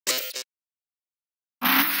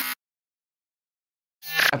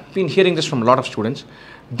I've been hearing this from a lot of students.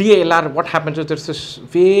 DILR, what happens is there's this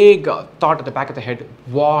vague thought at the back of the head,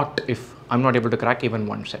 what if I'm not able to crack even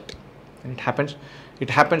one set? And it happens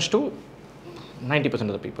to 90%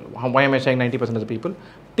 of the people. Why am I saying 90% of the people?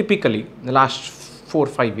 Typically, in the last 4 or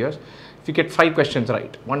 5 years, if you get 5 questions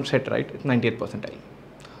right, one set right, it's 98th percentile.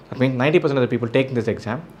 That means 90% of the people taking this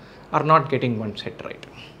exam are not getting one set right.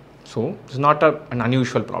 So it's not an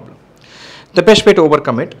unusual problem. The best way to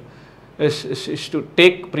overcome it is to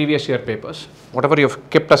take previous year papers, whatever you've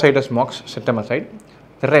kept aside as mocks, set them aside.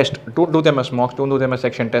 The rest, don't do them as mocks, don't do them as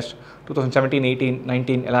section tests. 2017, 18,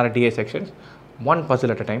 19 LRDA sections, one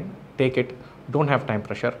puzzle at a time, take it, don't have time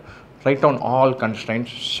pressure, write down all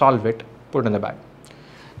constraints, solve it, put it in the bag.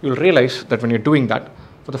 You'll realize that when you're doing that,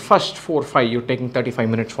 for the first 4 or 5, you're taking 35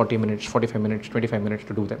 minutes, 40 minutes, 45 minutes, 25 minutes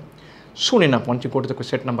to do them. Soon enough, once you go to the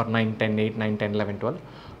set number 9, 10, 8, 9, 10, 11, 12,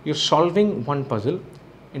 you're solving one puzzle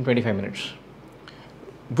in 25 minutes,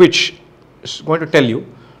 which is going to tell you,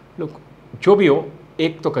 look, jo bhi ho,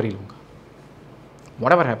 ek to kar hi lunga.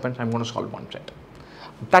 Whatever happens, I'm going to solve one set.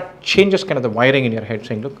 That changes kind of the wiring in your head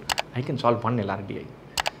saying, look, I can solve one LRDI.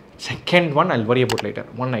 Second one, I'll worry about later.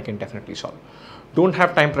 One I can definitely solve. Don't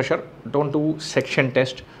have time pressure. Don't do section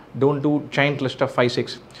test. Don't do giant list of 5,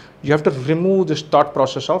 6. You have to remove this thought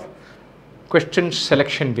process of question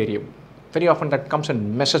selection variable. Very often that comes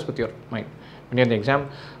and messes with your mind. When you're in the exam,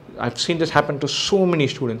 I've seen this happen to so many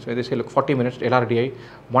students where they say, look, 40 minutes LRDI,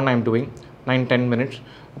 one I'm doing, 9, 10 minutes.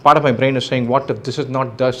 Part of my brain is saying, what if this is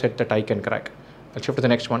not the set that I can crack? I'll shift to the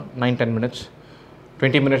next one, 9, 10 minutes.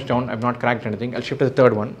 20 minutes down, I've not cracked anything. I'll shift to the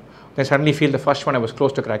third one. Then suddenly feel the first one I was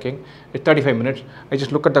close to cracking. It's 35 minutes. I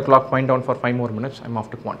just look at the clock, wind down for 5 more minutes. I'm off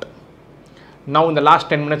to quant. Now in the last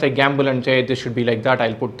 10 minutes, I gamble and say this should be like that.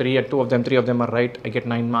 I'll put 3 at 2 of them, 3 of them are right. I get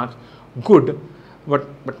 9 marks. Good, but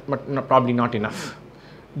probably not enough.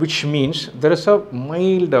 Which means there is a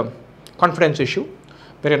mild confidence issue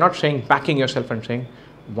where you're not saying, backing yourself and saying,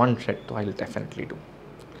 one set I'll definitely do.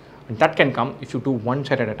 And that can come if you do one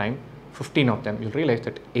set at a time, 15 of them. You'll realize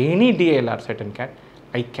that any DILR set in CAT,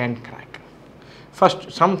 I can crack.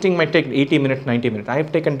 First, something might take 80 minutes, 90 minutes. I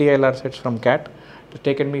have taken DILR sets from CAT. It's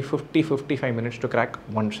taken me 50, 55 minutes to crack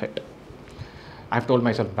one set. I've told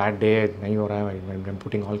myself, bad day, I'm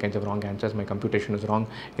putting all kinds of wrong answers, my computation is wrong.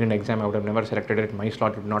 In an exam, I would have never selected it. My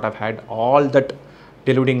slot would not have had all that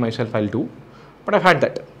deluding myself I'll do. But I've had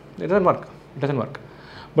that. It doesn't work. It doesn't work.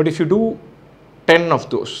 But if you do 10 of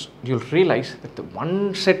those, you'll realize that the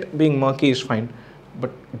one set being murky is fine,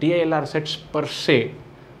 but DILR sets per se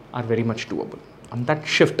are very much doable. And that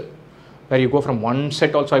shift, where you go from one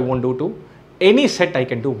set also I won't do to any set I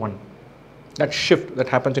can do one. That shift that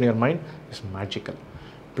happens in your mind is magical.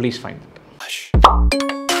 Please find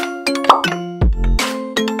it.